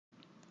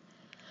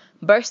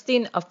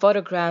bursting of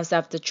photographs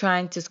after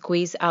trying to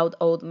squeeze out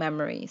old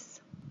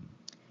memories.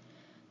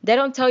 They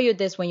don't tell you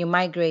this when you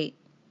migrate.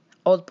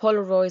 Old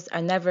Polaroids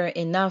are never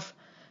enough.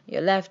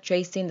 You're left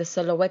tracing the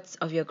silhouettes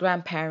of your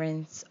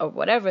grandparents or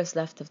whatever is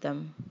left of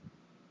them.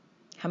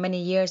 How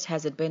many years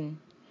has it been?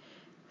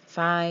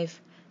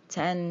 5,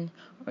 10,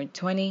 or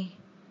 20?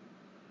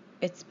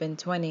 It's been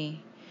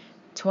 20.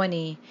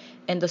 20.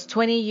 In those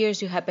 20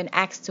 years, you have been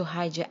asked to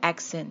hide your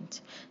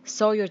accent.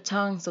 Sew your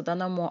tongue so that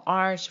no more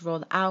R's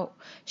roll out.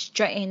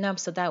 Straighten up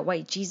so that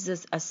white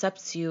Jesus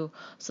accepts you,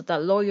 so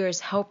that lawyers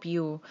help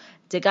you.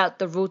 Dig out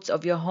the roots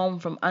of your home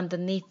from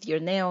underneath your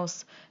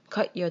nails.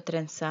 Cut your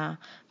trenza.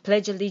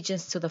 Pledge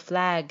allegiance to the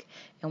flag.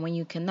 And when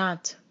you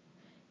cannot,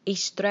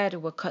 each thread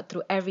will cut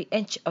through every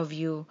inch of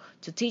you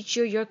to teach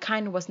you your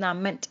kind was not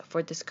meant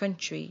for this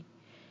country.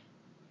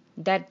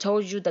 Dad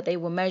told you that they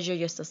will measure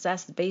your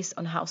success based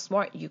on how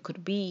smart you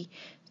could be,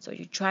 so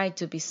you tried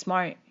to be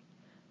smart.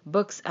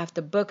 Books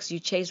after books, you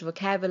chased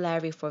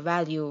vocabulary for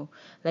value,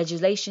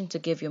 legislation to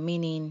give you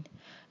meaning.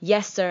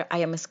 Yes, sir, I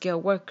am a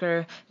skilled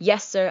worker.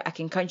 Yes, sir, I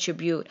can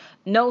contribute.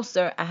 No,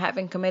 sir, I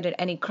haven't committed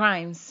any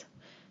crimes.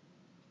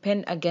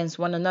 Pinned against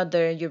one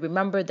another, you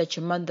remember that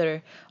your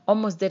mother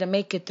almost didn't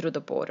make it through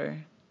the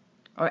border,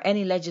 or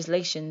any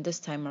legislation this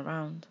time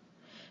around.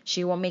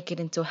 She won't make it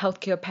into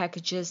healthcare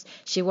packages.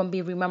 She won't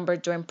be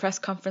remembered during press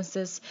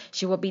conferences.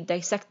 She will be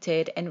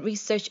dissected and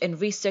research and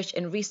research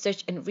and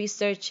research and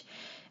research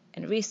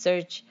and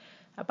research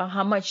about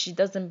how much she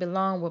doesn't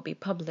belong will be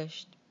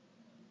published.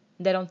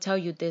 They don't tell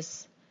you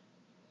this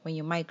when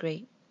you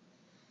migrate.